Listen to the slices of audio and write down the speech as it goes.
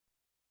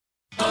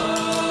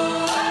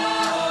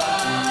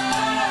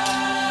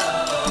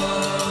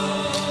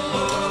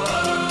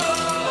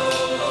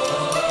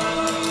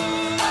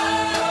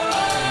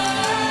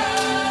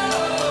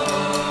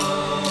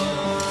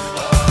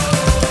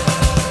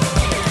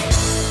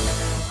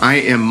I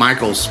am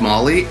Michael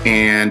Smalley,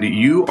 and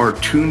you are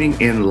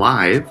tuning in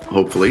live,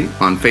 hopefully,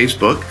 on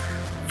Facebook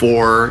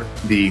for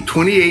the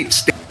 28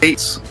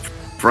 states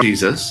from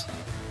Jesus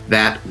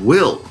that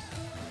will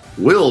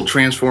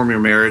transform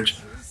your marriage.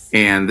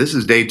 And this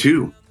is day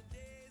 2.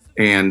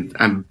 And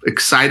I'm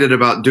excited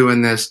about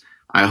doing this.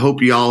 I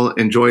hope you all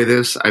enjoy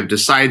this. I've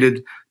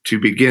decided to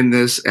begin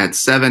this at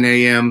 7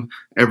 a.m.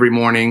 every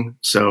morning.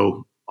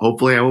 So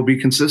hopefully I will be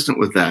consistent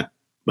with that.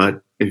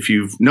 But if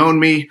you've known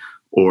me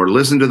or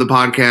listened to the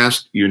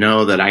podcast, you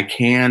know that I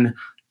can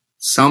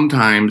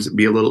sometimes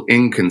be a little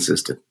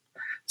inconsistent.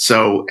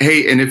 So,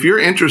 hey, and if you're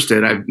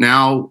interested,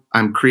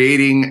 I'm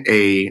creating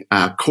a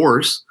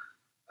course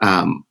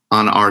on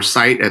our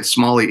site at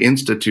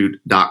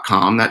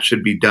smalleyinstitute.com. That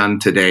should be done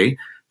today.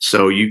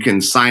 So you can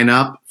sign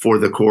up for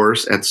the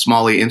course at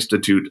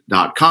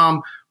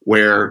smalleyinstitute.com,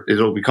 where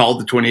it'll be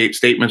called the 28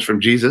 Statements from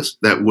Jesus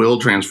that will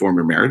transform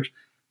your marriage.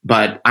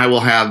 But I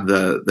will have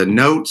the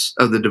notes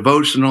of the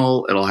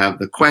devotional. It'll have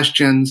the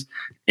questions.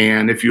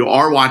 And if you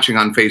are watching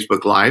on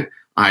Facebook Live,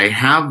 I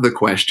have the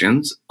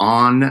questions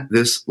on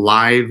this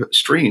live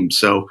stream.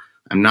 So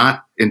I'm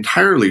not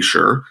entirely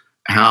sure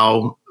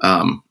how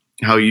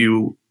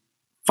you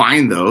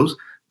find those,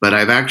 but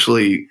I've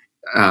actually,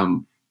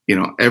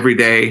 every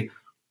day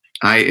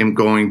I am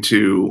going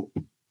to,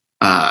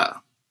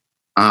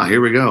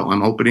 here we go.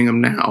 I'm opening them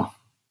now.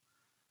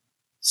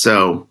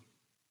 So,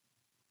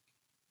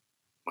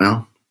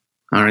 well,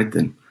 all right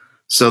then.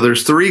 So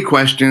there's 3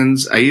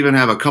 questions. I even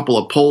have a couple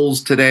of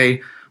polls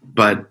today,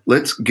 but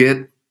let's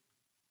get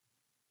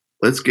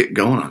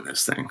going on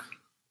this thing.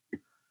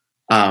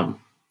 All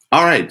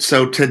right.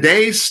 So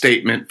today's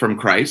statement from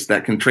Christ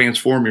that can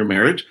transform your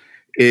marriage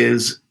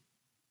is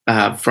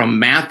from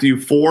Matthew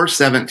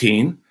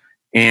 4:17,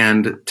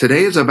 and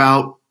today is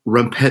about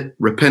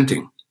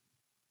repenting.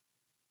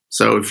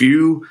 So if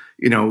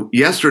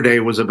yesterday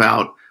was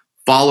about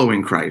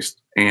following Christ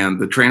and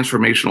the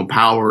transformational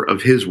power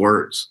of his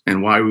words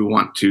and why we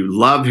want to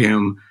love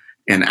him.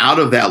 And out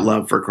of that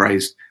love for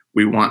Christ,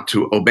 we want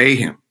to obey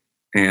him.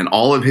 And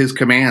all of his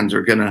commands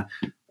are gonna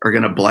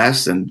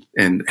bless and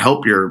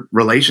help your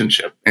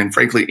relationship, and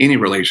frankly, any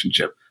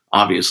relationship,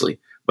 obviously.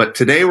 But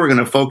today we're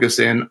going to focus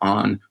in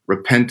on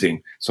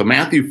repenting. So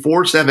Matthew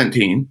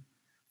 4:17,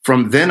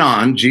 from then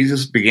on,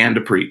 Jesus began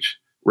to preach,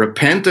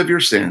 repent of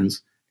your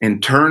sins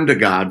and turn to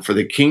God, for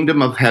the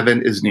kingdom of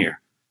heaven is near.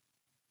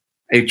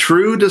 A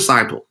true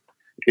disciple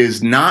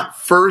is not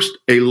first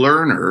a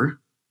learner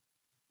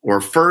or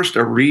first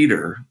a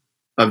reader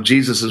of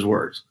Jesus's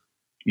words.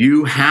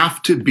 You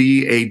have to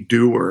be a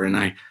doer. And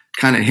I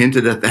kind of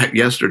hinted at that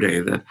yesterday,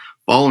 that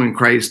following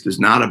Christ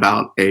is not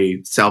about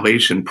a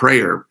salvation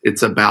prayer.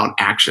 It's about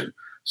action.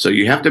 So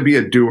you have to be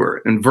a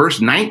doer. In verse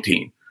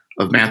 19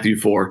 of Matthew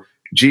 4,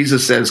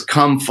 Jesus says,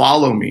 come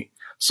follow me.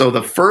 So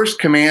the first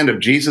command of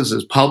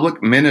Jesus's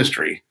public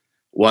ministry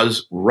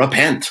was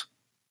repent.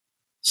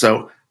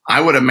 So I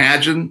would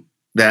imagine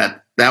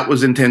that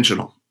was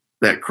intentional,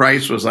 that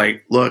Christ was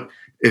like, look,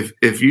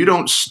 if you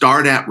don't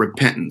start at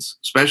repentance,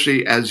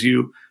 especially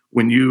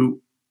when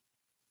you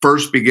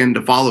first begin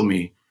to follow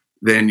me,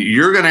 then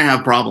you're going to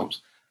have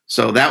problems.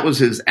 So that was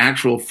his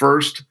actual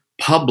first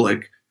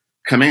public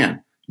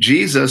command.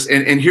 Jesus,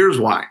 and here's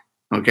why.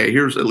 Okay,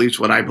 here's at least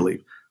what I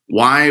believe.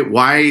 Why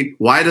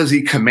does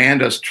he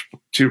command us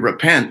to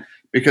repent?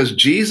 Because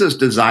Jesus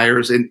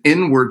desires an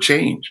inward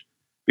change.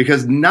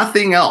 Because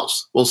nothing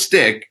else will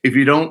stick if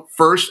you don't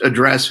first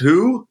address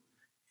who?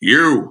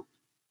 You.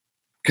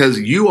 Because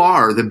you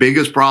are the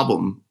biggest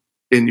problem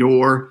in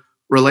your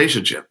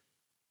relationship.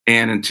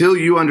 And until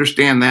you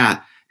understand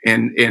that,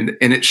 and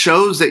it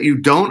shows that you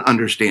don't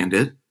understand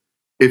it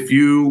if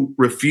you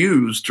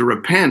refuse to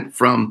repent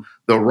from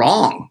the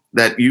wrong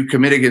that you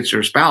commit against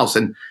your spouse.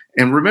 And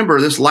remember,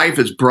 this life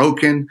is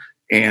broken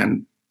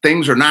and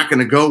things are not going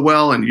to go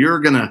well, and you're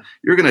going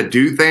to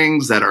do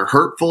things that are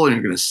hurtful, and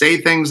you're going to say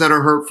things that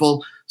are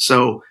hurtful.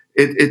 So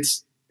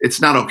it's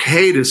not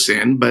okay to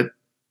sin, but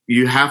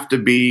you have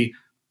to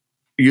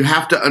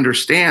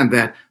understand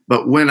that.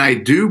 But when I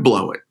do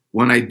blow it,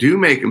 when I do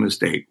make a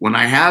mistake, when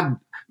I have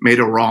made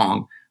a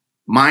wrong,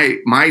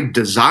 my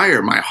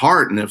desire, my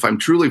heart, and if I'm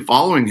truly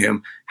following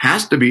him,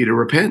 has to be to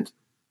repent.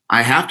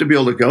 I have to be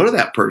able to go to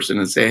that person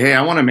and say, hey,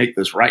 I want to make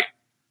this right.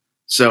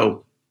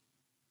 So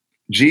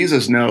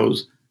Jesus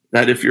knows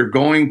that if you're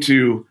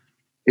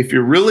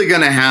really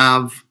going to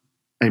have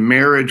a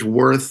marriage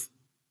worth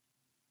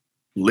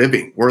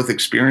living, worth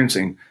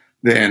experiencing,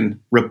 then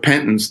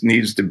repentance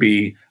needs to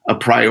be a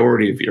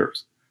priority of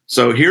yours.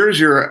 So here's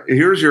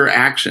your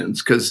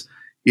actions, because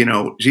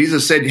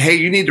Jesus said, hey,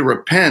 you need to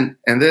repent,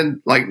 and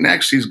then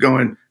next he's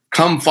going,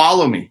 come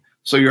follow me.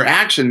 So your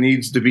action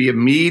needs to be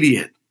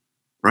immediate,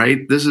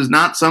 right? This is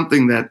not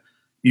something that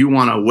you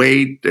want to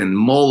wait and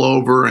mull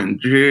over and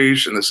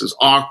geez, and this is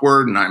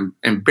awkward and I'm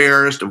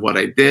embarrassed of what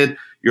I did.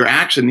 Your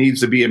action needs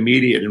to be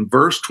immediate. In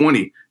verse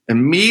 20,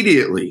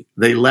 immediately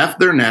they left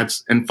their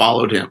nets and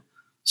followed him.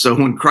 So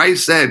when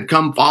Christ said,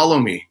 come follow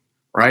me,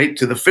 right,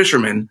 to the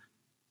fishermen,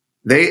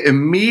 they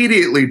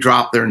immediately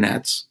dropped their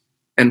nets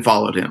and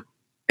followed him.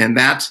 And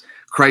that's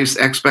Christ's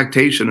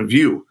expectation of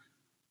you.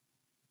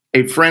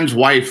 A friend's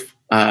wife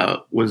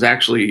was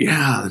actually,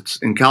 it's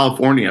in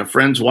California, a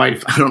friend's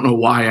wife. I don't know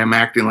why I'm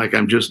acting like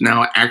I'm just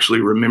now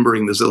actually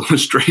remembering this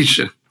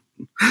illustration.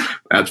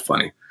 That's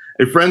funny.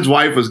 A friend's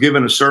wife was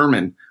given a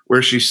sermon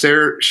where she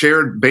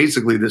shared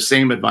basically the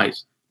same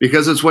advice,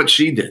 because it's what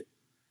she did.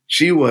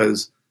 She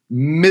was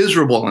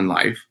miserable in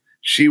life.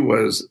 She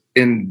was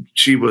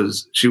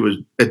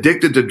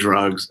addicted to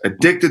drugs,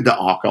 addicted to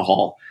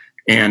alcohol,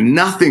 and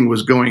nothing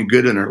was going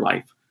good in her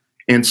life.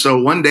 And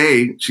so one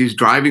day she's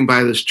driving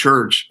by this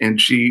church, and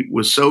she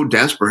was so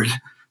desperate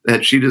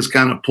that she just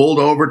kind of pulled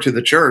over to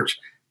the church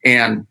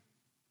and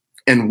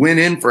went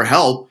in for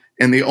help.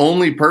 And the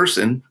only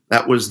person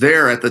that was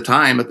there at the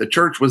time at the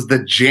church was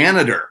the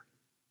janitor.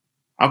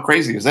 How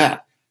crazy is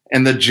that?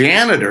 And the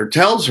janitor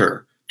tells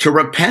her to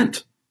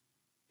repent.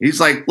 He's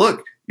like,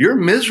 look, you're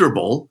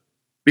miserable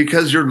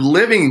because you're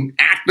living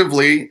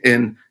actively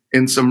in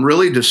some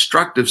really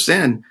destructive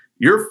sin.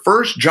 Your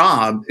first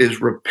job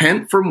is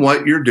repent from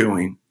what you're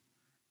doing.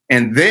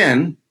 And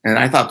then, and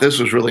I thought this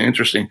was really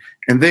interesting,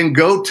 and then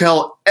go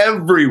tell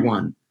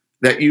everyone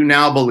that you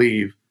now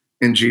believe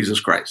in Jesus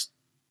Christ.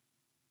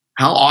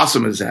 How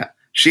awesome is that?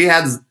 She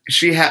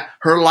had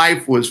her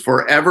life was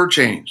forever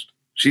changed.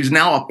 She's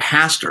now a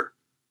pastor,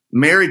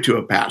 married to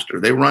a pastor.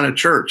 They run a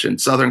church in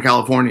Southern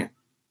California.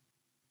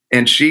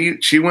 And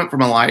she went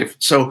from a life.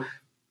 So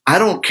I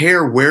don't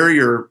care where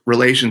your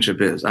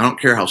relationship is. I don't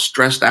care how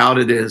stressed out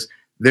it is.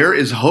 There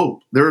is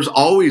hope. There is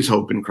always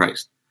hope in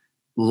Christ.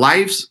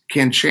 Lives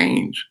can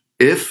change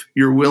if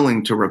you're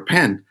willing to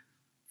repent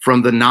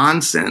from the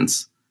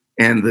nonsense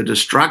and the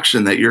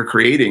destruction that you're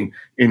creating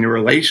in your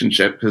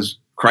relationship, because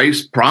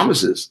Christ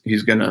promises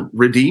he's going to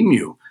redeem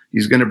you.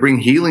 He's going to bring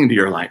healing to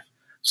your life.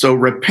 So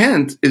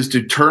repent is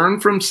to turn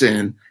from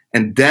sin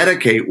and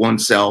dedicate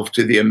oneself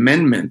to the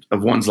amendment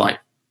of one's life.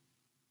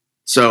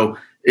 So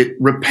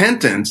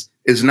repentance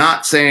is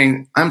not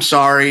saying, I'm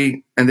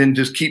sorry, and then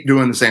just keep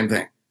doing the same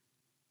thing.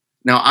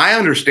 Now, I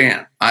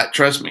understand.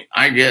 Trust me,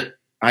 I get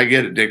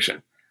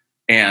addiction.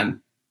 And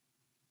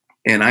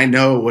I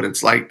know what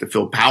it's like to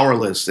feel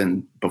powerless.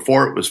 And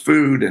before it was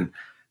food,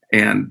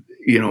 and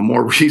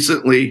more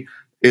recently,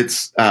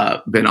 it's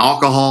been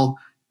alcohol.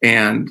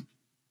 And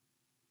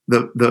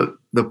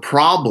the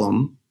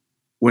problem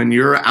when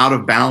you're out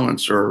of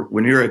balance or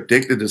when you're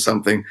addicted to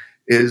something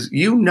is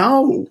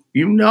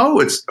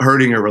it's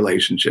hurting your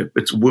relationship.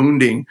 It's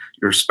wounding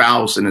your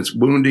spouse, and it's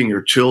wounding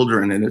your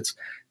children, and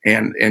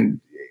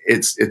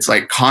it's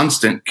like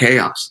constant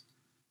chaos.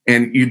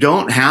 And you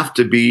don't have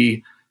to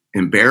be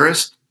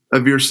embarrassed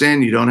of your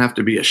sin. You don't have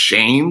to be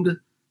ashamed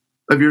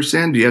of your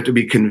sin. Do you have to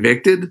be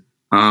convicted?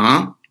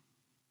 Do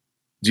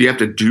you have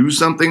to do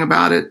something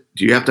about it?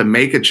 Do you have to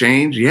make a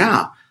change?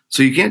 Yeah.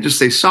 So you can't just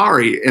say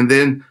sorry and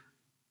then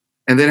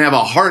have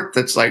a heart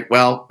that's like,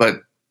 well,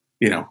 but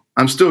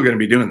I'm still going to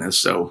be doing this,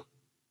 so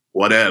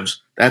whatevs.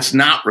 That's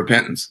not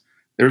repentance.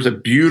 There's a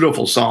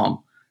beautiful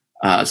psalm,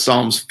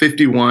 Psalms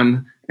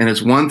 51, and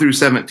it's 1 through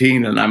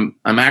 17, and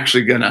I'm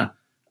actually going to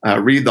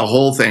read the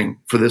whole thing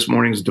for this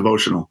morning's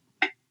devotional.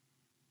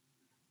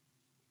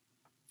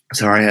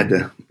 Sorry, I had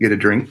to get a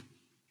drink.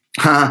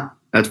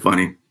 That's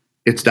funny.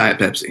 It's Diet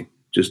Pepsi,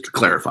 just to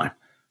clarify.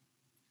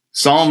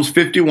 Psalms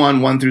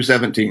 51, 1 through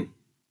 17.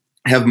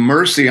 Have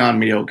mercy on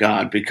me, O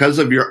God, because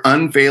of your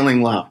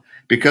unfailing love.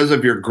 Because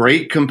of your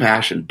great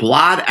compassion,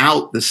 blot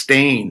out the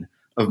stain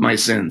of my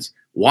sins.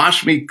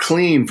 Wash me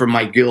clean from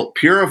my guilt.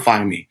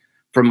 Purify me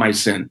from my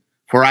sin.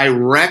 For I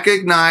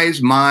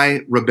recognize my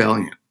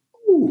rebellion.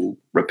 Ooh,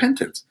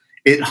 repentance.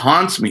 It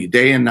haunts me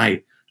day and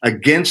night.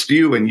 Against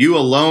you and you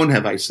alone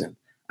have I sinned.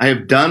 I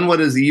have done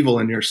what is evil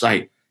in your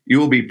sight. You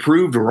will be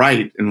proved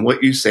right in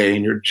what you say,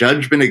 and your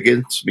judgment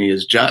against me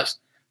is just.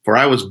 For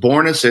I was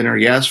born a sinner,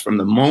 yes, from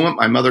the moment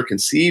my mother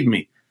conceived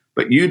me.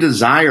 But you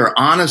desire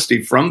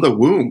honesty from the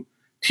womb,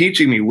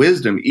 teaching me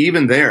wisdom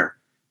even there.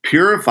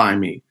 Purify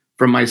me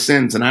from my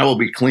sins, and I will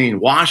be clean.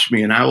 Wash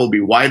me, and I will be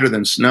whiter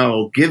than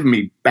snow. Give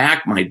me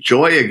back my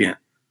joy again.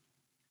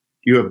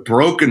 You have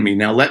broken me.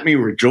 Now let me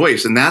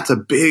rejoice. And that's a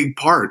big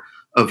part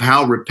of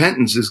how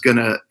repentance is going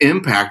to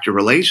impact your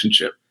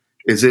relationship.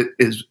 As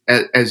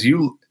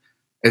you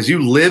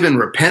live in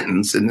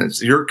repentance, and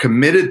as you're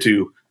committed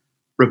to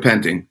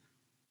repenting,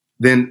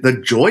 then the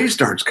joy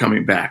starts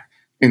coming back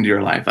into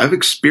your life. I've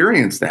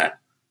experienced that.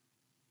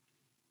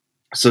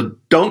 So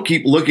don't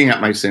keep looking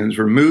at my sins.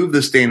 Remove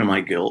the stain of my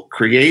guilt.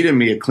 Create in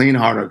me a clean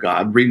heart, O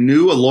God.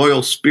 Renew a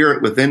loyal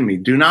spirit within me.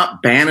 Do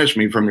not banish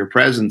me from your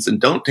presence, and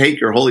don't take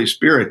your Holy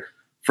Spirit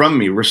from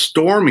me.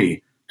 Restore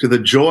me to the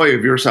joy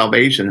of your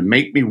salvation and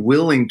make me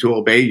willing to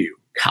obey you.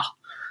 God.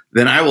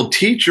 Then I will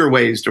teach your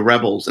ways to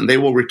rebels, and they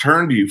will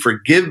return to you.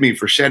 Forgive me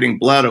for shedding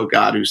blood, O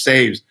God, who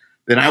saves.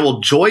 Then I will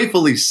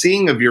joyfully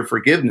sing of your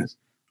forgiveness.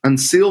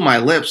 Unseal my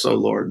lips, O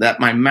Lord, that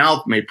my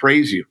mouth may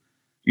praise you.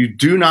 You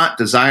do not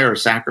desire a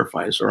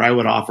sacrifice, or I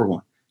would offer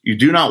one. You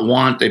do not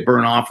want a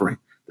burnt offering.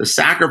 The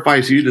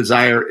sacrifice you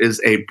desire is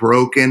a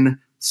broken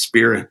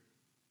spirit.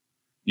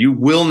 You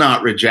will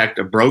not reject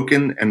a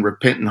broken and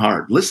repentant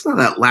heart. Listen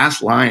to that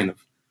last line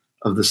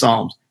of the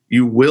Psalms.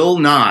 You will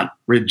not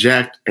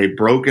reject a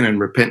broken and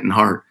repentant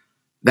heart.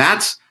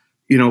 That's,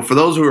 for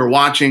those who are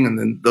watching, and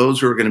then those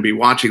who are going to be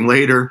watching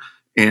later,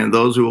 and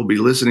those who will be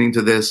listening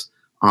to this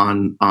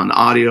on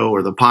audio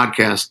or the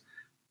podcast,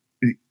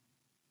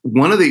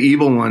 one of the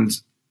evil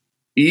one's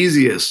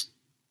easiest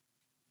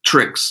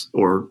tricks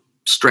or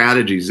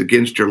strategies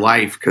against your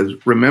life,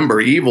 because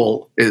remember,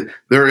 evil is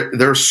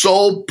their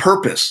sole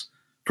purpose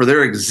for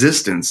their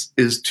existence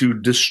is to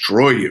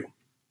destroy you.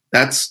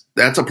 That's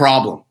a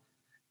problem.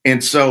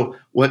 And so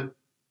what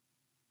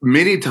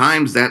many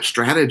times that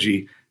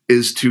strategy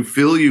is to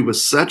fill you with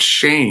such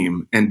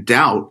shame and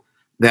doubt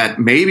that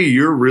maybe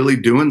you're really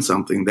doing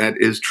something that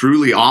is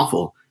truly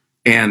awful,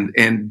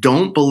 and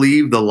don't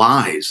believe the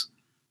lies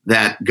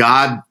that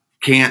God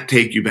can't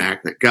take you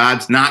back, that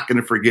God's not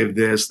going to forgive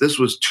this. This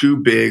was too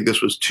big.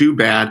 This was too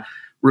bad.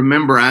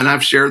 Remember, and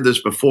I've shared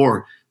this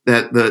before,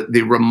 that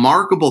the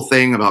remarkable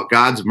thing about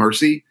God's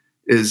mercy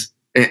is,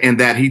 and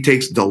that he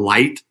takes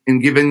delight in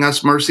giving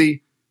us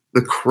mercy.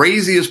 The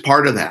craziest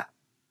part of that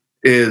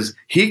is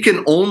he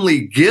can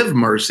only give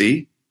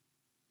mercy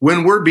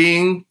when we're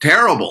being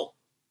terrible.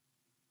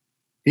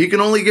 He can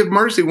only give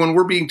mercy when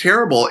we're being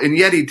terrible. And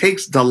yet he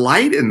takes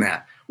delight in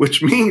that,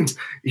 which means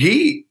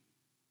he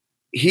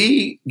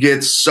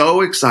gets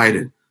so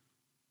excited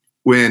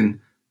when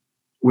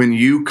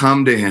you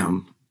come to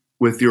him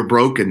with your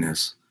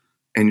brokenness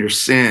and your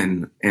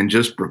sin and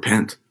just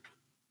repent.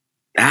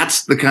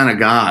 That's the kind of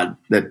God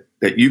that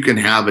you can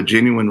have a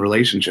genuine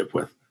relationship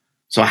with.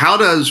 So how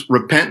does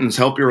repentance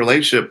help your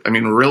relationship? I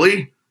mean,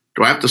 really?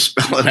 Do I have to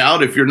spell it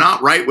out? If you're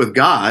not right with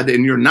God,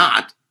 and you're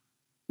not,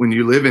 when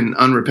you live in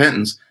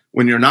unrepentance,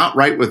 when you're not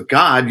right with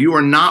God, you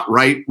are not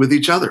right with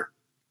each other.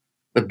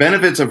 The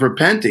benefits of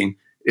repenting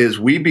is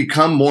we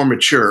become more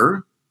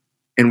mature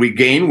and we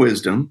gain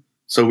wisdom,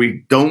 so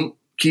we don't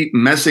keep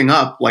messing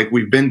up like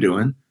we've been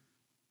doing.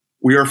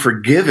 We are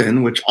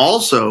forgiven, which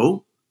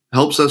also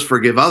helps us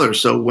forgive others.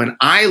 So when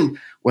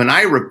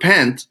I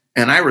repent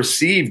and I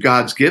receive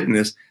God's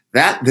forgiveness,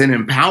 that then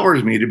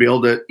empowers me to be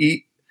able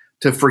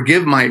to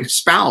forgive my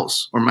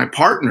spouse or my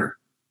partner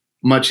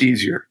much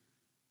easier.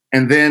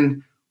 And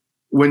then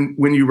when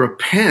you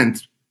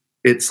repent,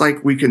 it's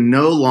like we can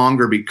no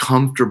longer be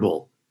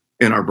comfortable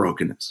in our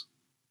brokenness.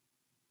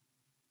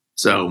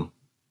 So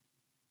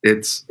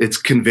it's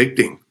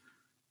convicting,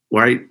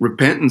 right?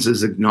 Repentance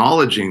is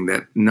acknowledging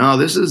that, no,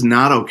 this is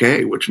not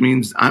okay, which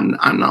means I'm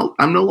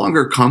no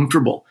longer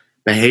comfortable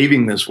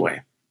behaving this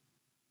way.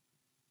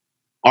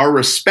 Our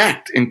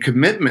respect and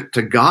commitment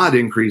to God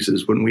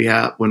increases when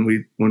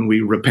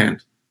we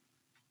repent.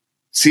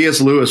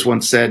 C.S. Lewis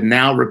once said,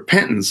 "Now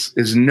repentance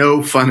is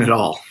no fun at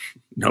all."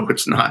 No,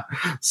 it's not.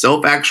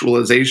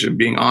 Self-actualization,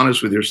 being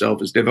honest with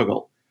yourself, is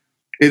difficult.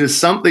 It is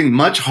something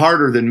much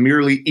harder than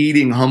merely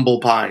eating humble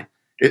pie.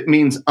 It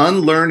means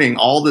unlearning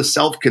all the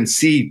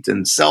self-conceit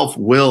and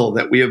self-will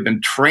that we have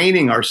been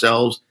training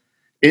ourselves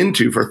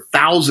into for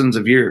thousands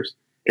of years.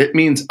 It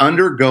means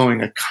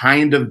undergoing a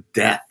kind of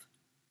death.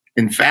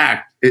 In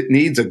fact, it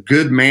needs a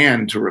good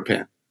man to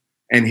repent.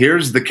 And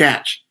here's the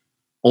catch.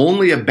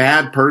 Only a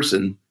bad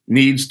person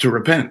needs to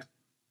repent.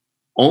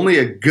 Only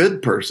a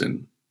good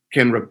person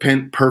can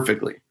repent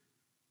perfectly.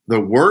 The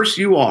worse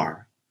you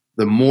are,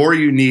 the more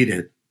you need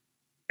it,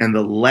 and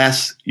the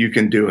less you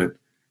can do it.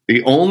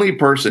 The only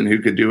person who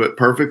could do it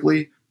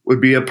perfectly would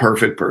be a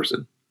perfect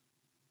person,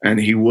 and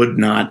he would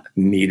not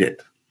need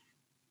it.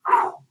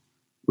 Whew.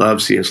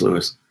 Love C.S.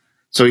 Lewis.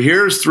 So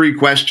here's 3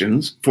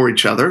 questions for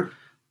each other.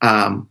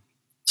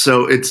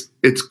 So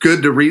it's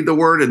good to read the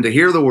word and to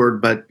hear the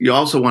word, but you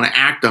also want to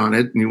act on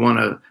it and you want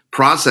to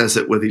process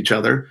it with each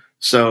other.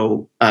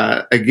 So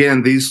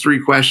again, these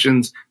 3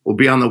 questions will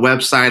be on the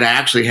website. I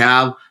actually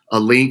have a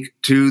link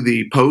to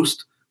the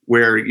post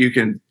where you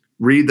can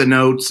read the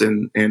notes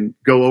and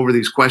go over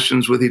these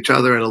questions with each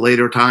other at a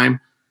later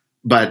time.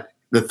 But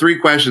the 3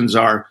 questions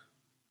are,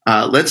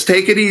 let's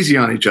take it easy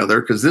on each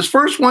other, because this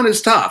first one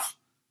is tough,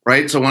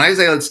 right? So when I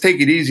say let's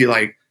take it easy,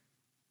 like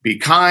be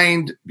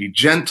kind, be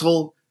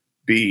gentle,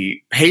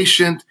 be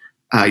patient.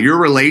 Your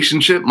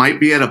relationship might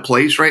be at a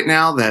place right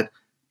now that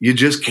you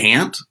just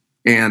can't,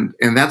 and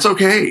that's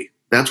okay.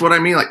 That's what I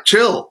mean. Like,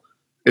 chill.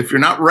 If you're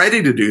not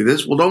ready to do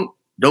this, well,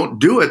 don't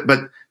do it,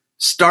 but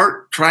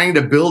start trying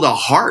to build a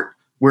heart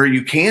where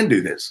you can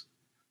do this.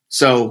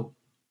 So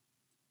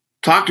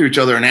talk to each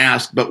other and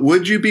ask, but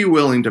would you be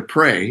willing to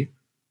pray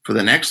for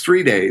the next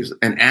 3 days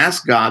and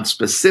ask God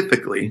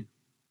specifically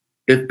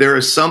if there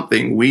is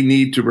something we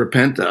need to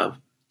repent of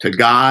to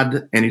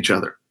God and each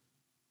other?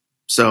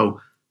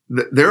 So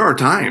there are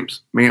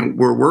times, man,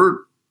 where we're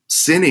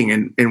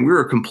sinning and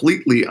we're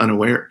completely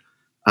unaware.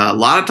 A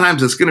lot of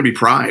times it's going to be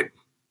pride.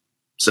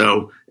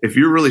 So if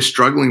you're really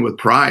struggling with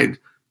pride,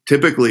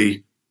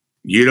 typically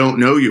you don't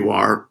know you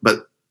are,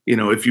 but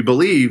if you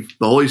believe,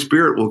 the Holy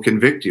Spirit will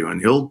convict you and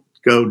he'll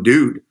go,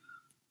 dude,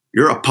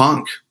 you're a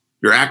punk.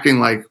 You're acting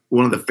like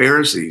one of the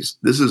Pharisees.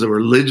 This is a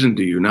religion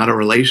to you, not a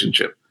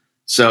relationship.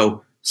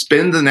 So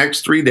spend the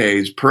next 3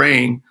 days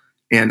praying,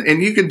 and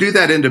you can do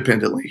that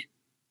independently,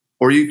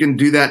 or you can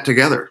do that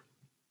together.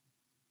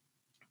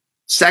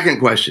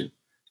 Second question,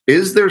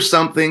 is there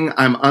something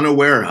I'm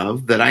unaware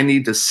of that I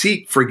need to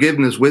seek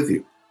forgiveness with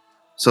you?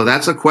 So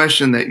that's a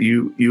question that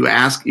you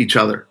ask each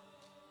other.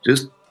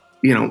 Just,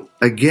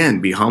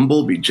 again, be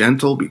humble, be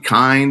gentle, be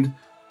kind,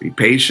 be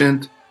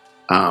patient.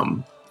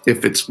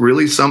 If it's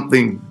really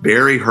something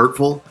very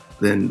hurtful,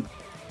 then,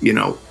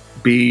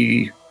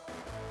 be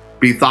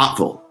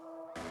thoughtful.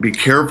 Be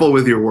careful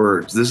with your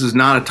words. This is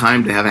not a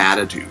time to have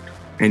attitude,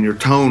 and your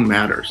tone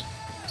matters.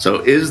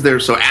 So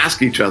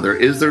ask each other,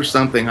 is there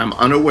something I'm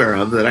unaware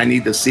of that I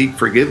need to seek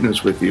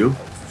forgiveness with you?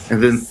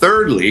 And then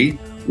thirdly,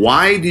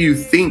 why do you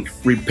think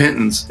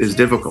repentance is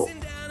difficult?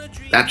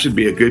 That should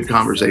be a good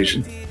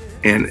conversation.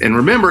 And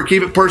remember,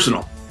 keep it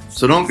personal.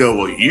 So don't go,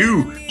 well,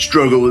 you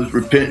struggle with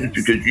repentance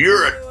because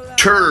you're a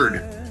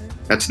turd.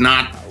 That's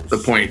not the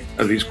point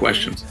of these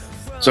questions.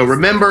 So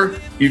remember,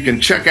 you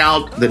can check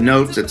out the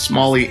notes at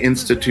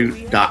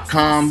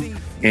smalleyinstitute.com,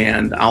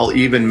 and I'll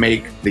even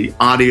make the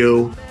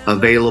audio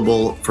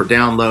available for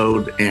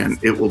download, and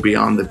it will be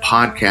on the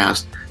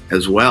podcast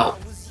as well.